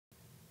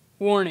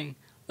Warning: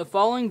 the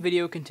following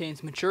video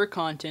contains mature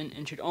content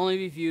and should only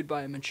be viewed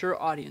by a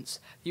mature audience.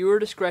 Viewer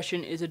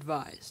discretion is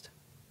advised.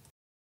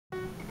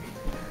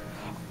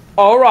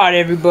 Alright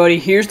everybody,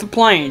 here's the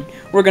plan.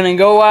 We're gonna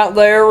go out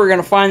there, we're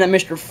gonna find that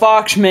Mr.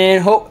 Fox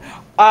man.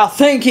 I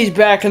think he's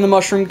back in the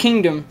Mushroom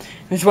Kingdom.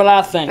 That's what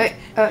I think.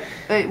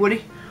 Hey,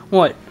 Woody.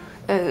 What?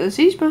 Is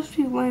he supposed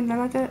to be laying down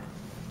like that?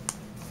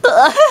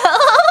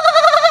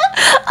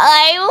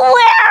 I'm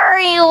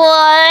wearing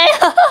one.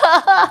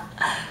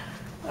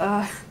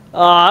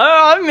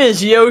 I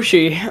miss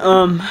Yoshi.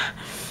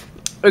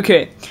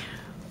 Okay.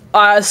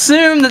 I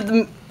assume that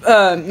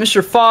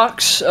Mr.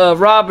 Fox,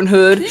 Robin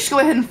Hood. Can you just go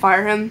ahead and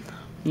fire him?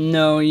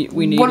 No, we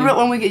need What him. about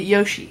when we get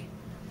Yoshi?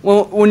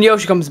 Well, when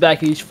Yoshi comes back,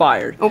 he's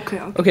fired. Okay.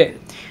 Okay.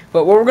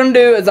 But what we're gonna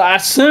do is, I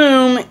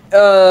assume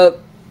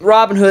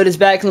Robin Hood is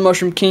back in the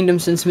Mushroom Kingdom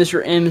since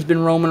Mr. M has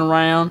been roaming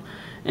around,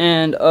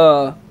 and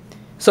so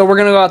we're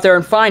gonna go out there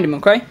and find him.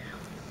 Okay.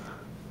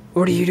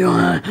 What are you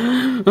doing?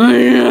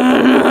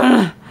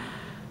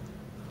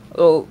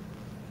 Oh.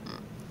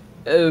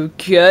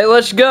 Okay,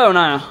 let's go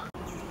now.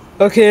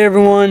 Okay,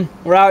 everyone,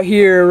 we're out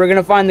here. We're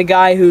gonna find the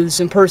guy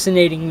who's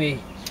impersonating me.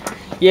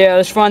 Yeah,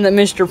 let's find that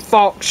Mr.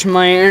 Fox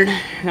man.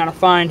 Gotta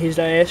find his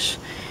ass.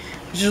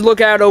 Just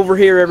look out over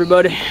here,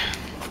 everybody.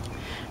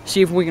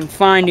 See if we can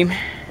find him.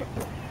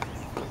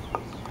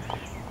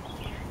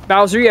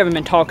 Bowser, you haven't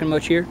been talking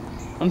much here.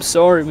 I'm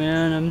sorry,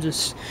 man. I'm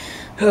just...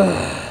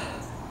 I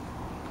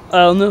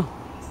don't know.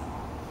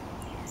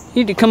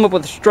 You need to come up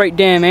with a straight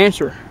damn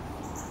answer.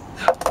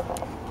 I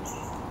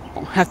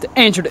don't have to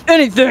answer to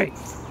anything.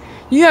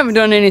 You haven't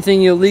done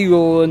anything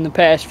illegal in the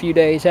past few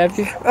days, have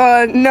you?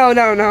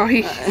 No.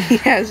 He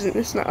hasn't.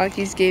 It's not like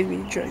he's gave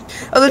me drugs.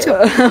 Oh, let's go.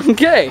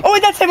 Okay. Oh,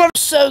 wait, that time I'm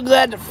so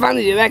glad to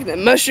finally be back in the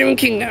Mushroom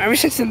Kingdom. Ever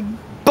since the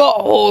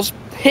buttholes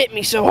hit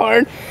me so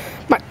hard,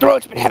 my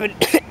throat's been having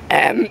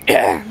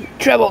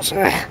troubles.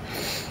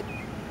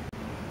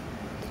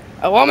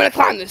 Oh, I'm gonna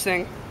climb this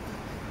thing.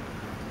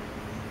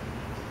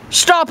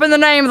 Stop in the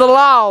name of the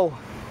law.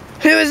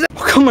 Who is that?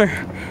 Come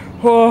here.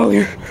 Oh,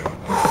 yeah.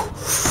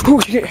 Oh,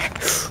 yeah.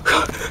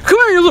 Come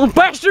here, you little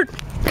bastard.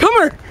 Come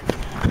here.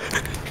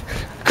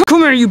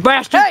 Come here, you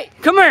bastard. Hey.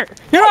 Come here.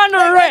 You're under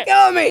arrest. Let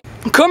go of me.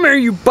 Come here,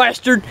 you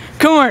bastard.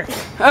 Come here.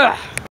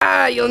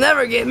 You'll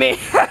never get me.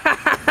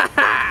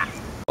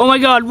 Oh my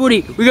God,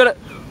 Woody. We gotta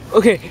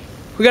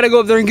go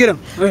up there and get him.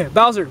 Okay,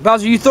 Bowser,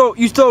 you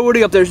throw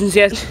Woody up there since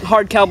he has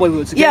hard cowboy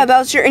boots. Okay? Yeah,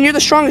 Bowser, and you're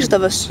the strongest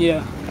of us.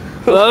 Yeah.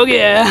 Well,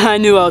 yeah, I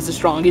knew I was the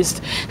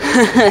strongest.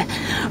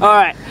 All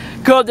right,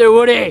 go up there,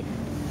 Woody.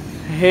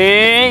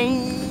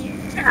 Hey.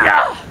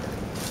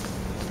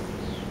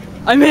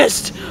 I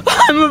missed.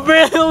 I'm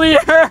really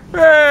hurt.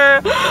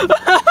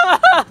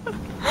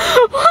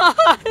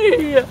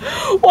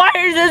 Why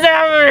is this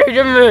happening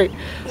to me?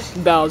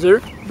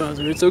 Bowser,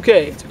 it's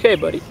okay. It's okay,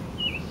 buddy.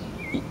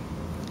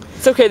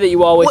 It's okay that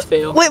you always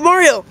fail. Wait,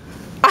 Mario.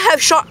 I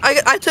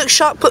took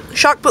shock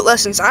put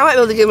lessons. I might be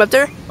able to get him up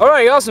there. All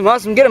right, awesome.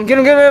 Get him.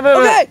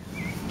 Okay.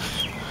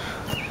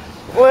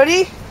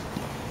 Woody,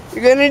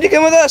 you're gonna need to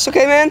come with us,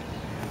 okay, man?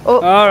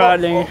 All right,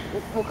 then.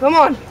 Well, come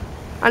on.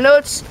 I know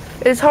it's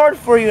hard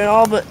for you and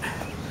all, but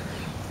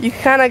you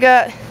kind of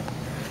got.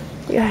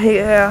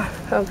 Yeah.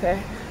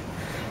 Okay.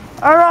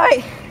 All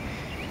right.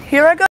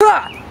 Here I go.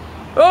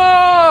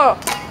 Oh!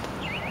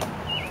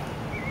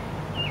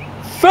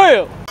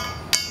 Fail.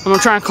 I'm gonna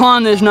try and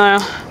climb this now.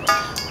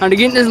 Time to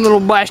get this little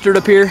bastard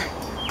up here.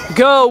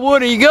 Go,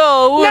 Woody,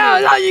 go,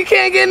 Woody. No, you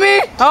can't get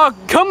me. Oh,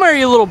 come here,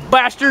 you little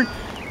bastard.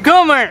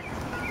 Come here.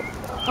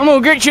 I'm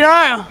gonna get you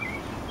now.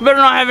 You better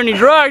not have any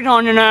drugs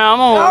on you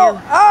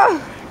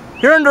now.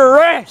 You're under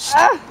arrest.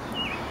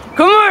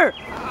 Come here.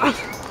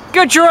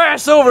 Get your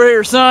ass over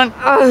here, son.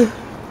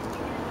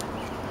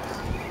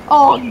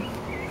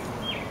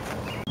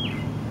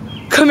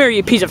 Come here,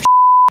 you piece of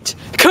shit.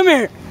 Come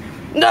here.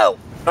 No.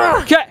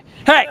 Okay.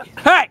 Hey,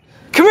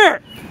 come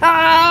here.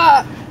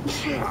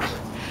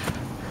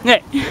 Hey,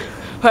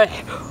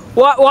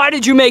 why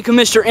did you make a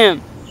Mr.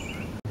 M?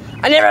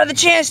 I never had the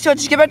chance to.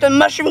 Just get back to the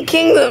Mushroom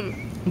Kingdom.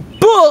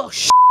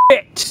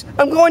 Bullshit.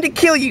 I'm going to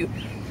kill you.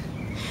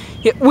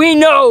 Yeah, we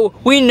know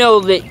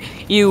that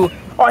you...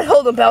 All right,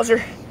 hold on,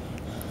 Bowser.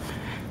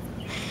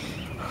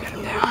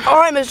 All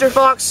right, Mr.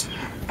 Fox.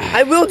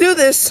 I will do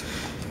this.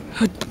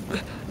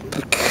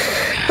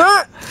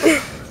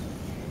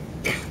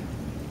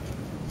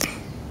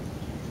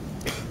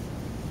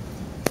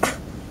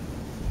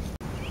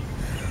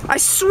 I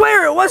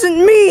swear it wasn't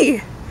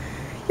me.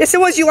 Yes, it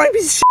was, you like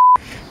piece of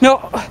shit.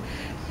 No.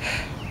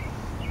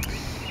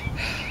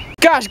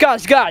 Guys.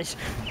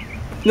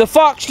 The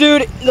Fox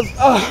dude,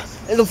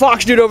 the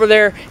Fox dude over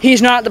there,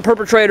 he's not the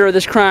perpetrator of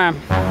this crime.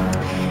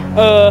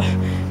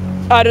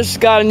 I just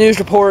got a news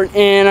report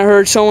and I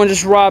heard someone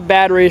just robbed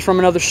batteries from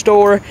another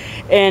store,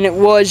 and it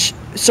was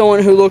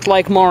someone who looked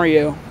like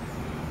Mario.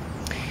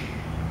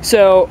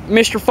 So,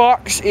 Mr.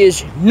 Fox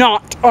is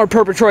not our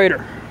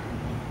perpetrator.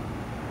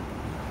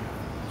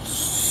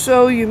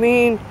 So you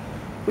mean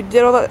we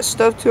did all that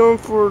stuff to him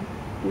for...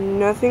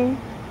 nothing?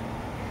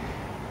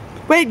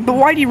 Wait, but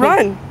why'd he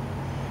run? He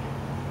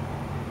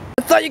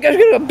thought you guys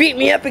were gonna beat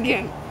me up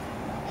again.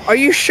 Are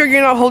you sure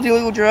you're not holding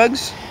illegal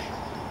drugs?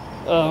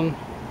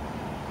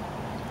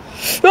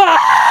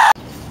 Ah!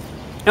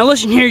 Now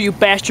listen here, you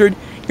bastard.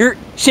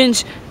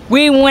 Since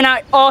we went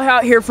all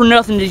out here for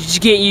nothing to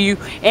just get you,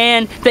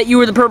 and that you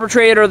were the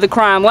perpetrator of the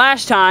crime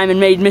last time and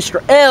made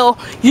Mr. L,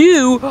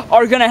 you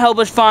are gonna help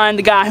us find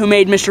the guy who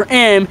made Mr.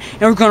 M,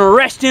 and we're gonna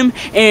arrest him,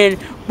 and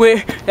we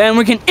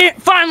can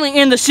finally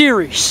end the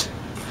series.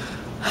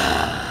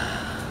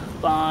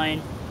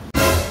 Fine.